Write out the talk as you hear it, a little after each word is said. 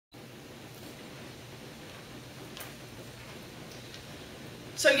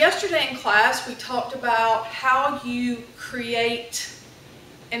So yesterday in class we talked about how you create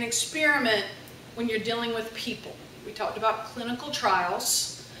an experiment when you're dealing with people. We talked about clinical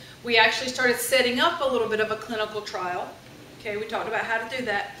trials. We actually started setting up a little bit of a clinical trial. Okay, we talked about how to do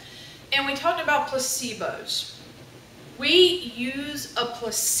that. And we talked about placebos. We use a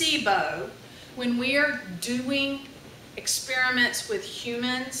placebo when we are doing experiments with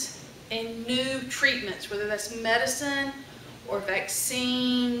humans and new treatments, whether that's medicine or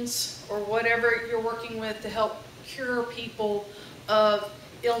vaccines or whatever you're working with to help cure people of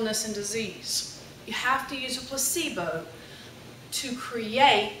illness and disease. You have to use a placebo to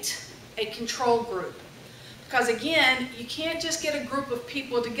create a control group. Because again, you can't just get a group of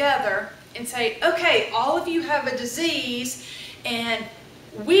people together and say, okay, all of you have a disease and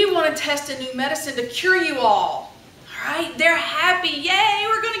we want to test a new medicine to cure you all. All right, they're happy, yay,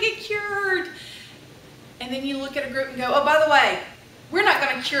 we're going to get cured. And then you look at a group and go, oh, by the way, we're not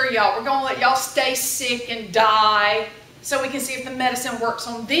going to cure y'all. We're going to let y'all stay sick and die so we can see if the medicine works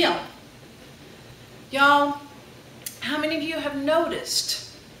on them. Y'all, how many of you have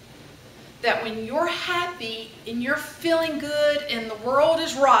noticed that when you're happy and you're feeling good and the world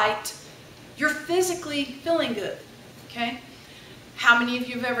is right, you're physically feeling good, okay? How many of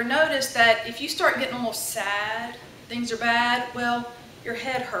you have ever noticed that if you start getting a little sad, things are bad, well, your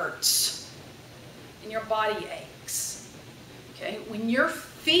head hurts and your body aches, okay? When you're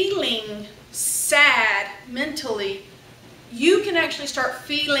feeling sad mentally, you can actually start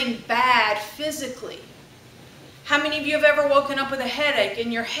feeling bad physically. How many of you have ever woken up with a headache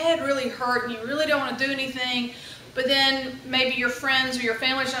and your head really hurt and you really don't want to do anything, but then maybe your friends or your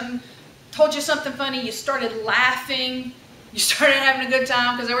family told you something funny, you started laughing, you started having a good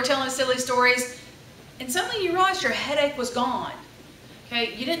time because they were telling silly stories, and suddenly you realized your headache was gone.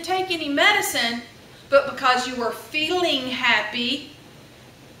 Okay, you didn't take any medicine, but because you were feeling happy,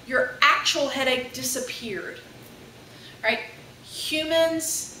 your actual headache disappeared. Right?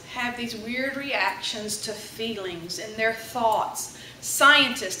 Humans have these weird reactions to feelings and their thoughts.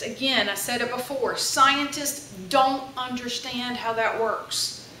 Scientists, again, I said it before, scientists don't understand how that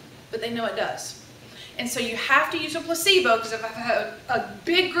works, but they know it does. And so you have to use a placebo, because if I have a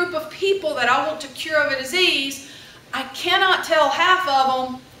big group of people that I want to cure of a disease, I cannot tell half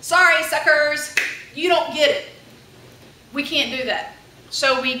of them, sorry suckers, you don't get it. We can't do that.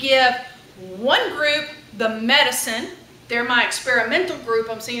 So we give one group the medicine. They're my experimental group.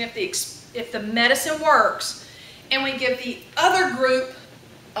 I'm seeing if the medicine works. And we give the other group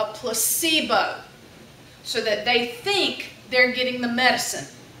a placebo so that they think they're getting the medicine.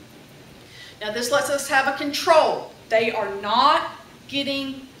 Now this lets us have a control. They are not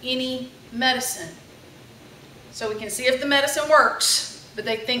getting any medicine. So we can see if the medicine works, but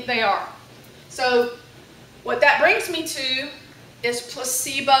they think they are. So what that brings me to is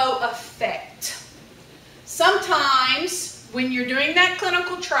placebo effect. Sometimes when you're doing that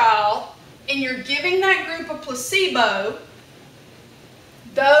clinical trial and you're giving that group a placebo,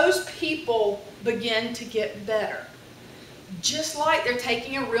 those people begin to get better. Just like they're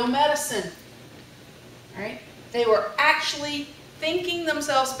taking a real medicine. Right? They were actually thinking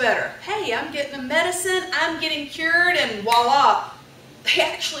themselves better. Hey, I'm getting the medicine, I'm getting cured, and voila, they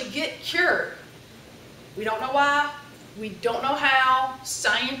actually get cured. We don't know why, we don't know how,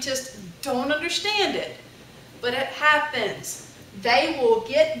 scientists don't understand it, but it happens. They will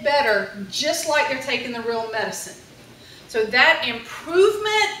get better just like they're taking the real medicine. So that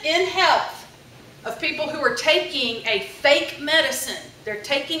improvement in health of people who are taking a fake medicine, they're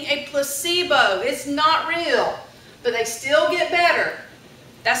taking a placebo, it's not real, but they still get better.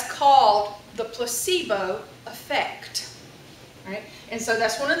 That's called the placebo effect. Right? And so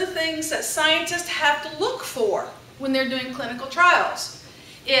that's one of the things that scientists have to look for when they're doing clinical trials.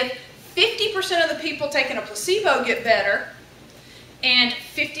 If 50% of the people taking a placebo get better, and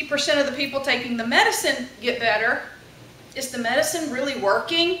 50% of the people taking the medicine get better, is the medicine really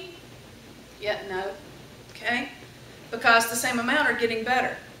working? Yeah, no. Okay? Because the same amount are getting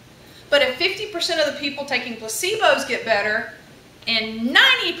better. But if 50% of the people taking placebos get better, and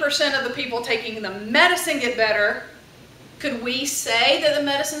 90% of the people taking the medicine get better, could we say that the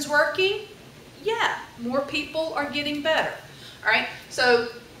medicine's working? Yeah, more people are getting better. All right, so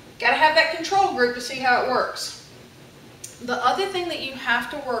got to have that control group to see how it works. The other thing that you have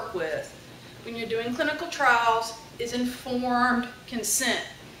to work with when you're doing clinical trials is informed consent.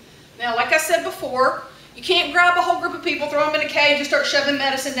 Now, like I said before, you can't grab a whole group of people, throw them in a cage, and start shoving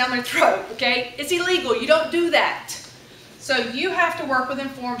medicine down their throat, okay? It's illegal. You don't do that. So you have to work with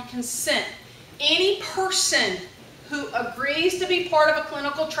informed consent. Any person who agrees to be part of a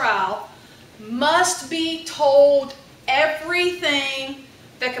clinical trial must be told everything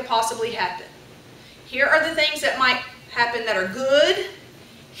that could possibly happen. Here are the things that might happen that are good.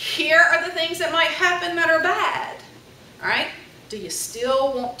 Here are the things that might happen that are bad. All right? Do you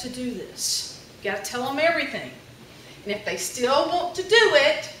still want to do this? You got to tell them everything. And if they still want to do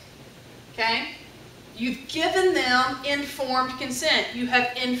it, okay, you've given them informed consent. You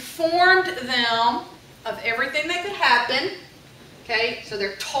have informed them of everything that could happen. Okay, so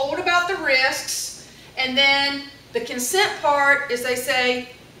they're told about the risks. And then the consent part is they say,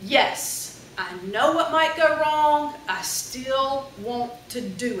 yes, I know what might go wrong. I still want to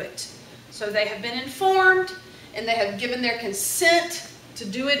do it. So they have been informed and they have given their consent to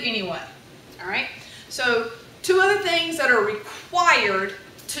do it anyway. All right, so 2 other things that are required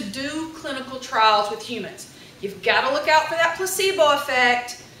to do clinical trials with humans. You've got to look out for that placebo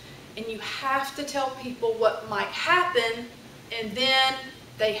effect, and you have to tell people what might happen, and then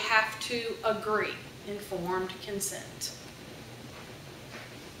they have to agree. Informed consent.